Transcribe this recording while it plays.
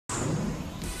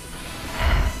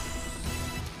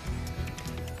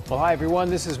Well, hi everyone,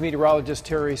 this is meteorologist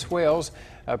Terry Swales.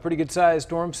 A pretty good sized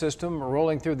storm system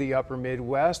rolling through the upper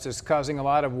Midwest is causing a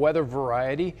lot of weather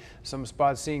variety. Some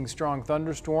spots seeing strong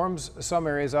thunderstorms, some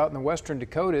areas out in the western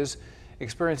Dakotas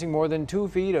experiencing more than 2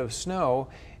 feet of snow.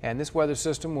 And this weather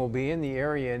system will be in the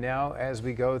area now as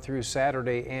we go through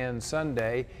Saturday and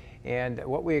Sunday. And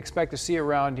what we expect to see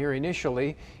around here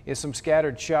initially is some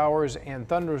scattered showers and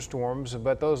thunderstorms,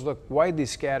 but those look widely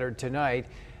scattered tonight.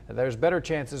 There's better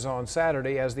chances on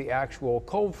Saturday as the actual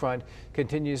cold front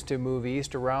continues to move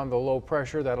east around the low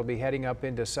pressure that'll be heading up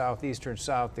into southeastern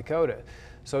South Dakota.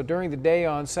 So during the day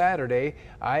on Saturday,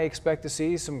 I expect to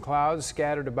see some clouds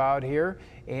scattered about here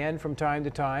and from time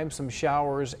to time some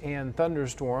showers and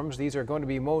thunderstorms. These are going to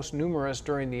be most numerous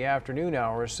during the afternoon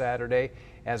hours Saturday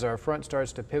as our front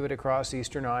starts to pivot across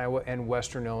eastern Iowa and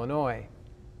western Illinois.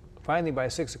 Finally, by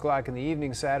 6 o'clock in the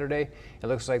evening Saturday, it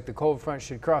looks like the cold front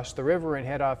should cross the river and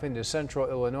head off into central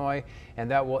Illinois, and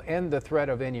that will end the threat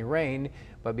of any rain.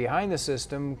 But behind the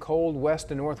system, cold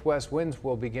west and northwest winds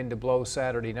will begin to blow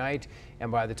Saturday night,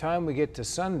 and by the time we get to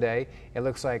Sunday, it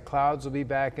looks like clouds will be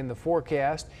back in the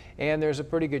forecast, and there's a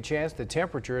pretty good chance the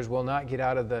temperatures will not get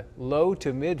out of the low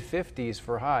to mid 50s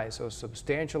for highs, so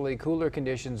substantially cooler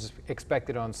conditions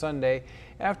expected on Sunday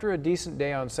after a decent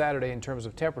day on Saturday in terms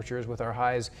of temperatures, with our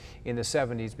highs in the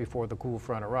 70s before the cool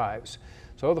front arrives.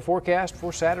 So the forecast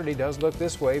for Saturday does look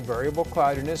this way: variable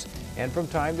cloudiness and from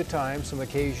time to time some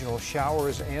occasional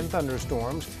showers and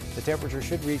thunderstorms. The temperature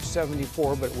should reach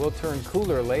 74, but it will turn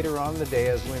cooler later on in the day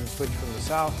as winds switch from the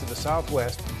south to the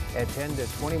southwest at 10 to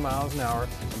 20 miles an hour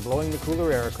and blowing the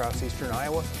cooler air across eastern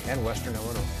Iowa and western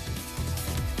Illinois.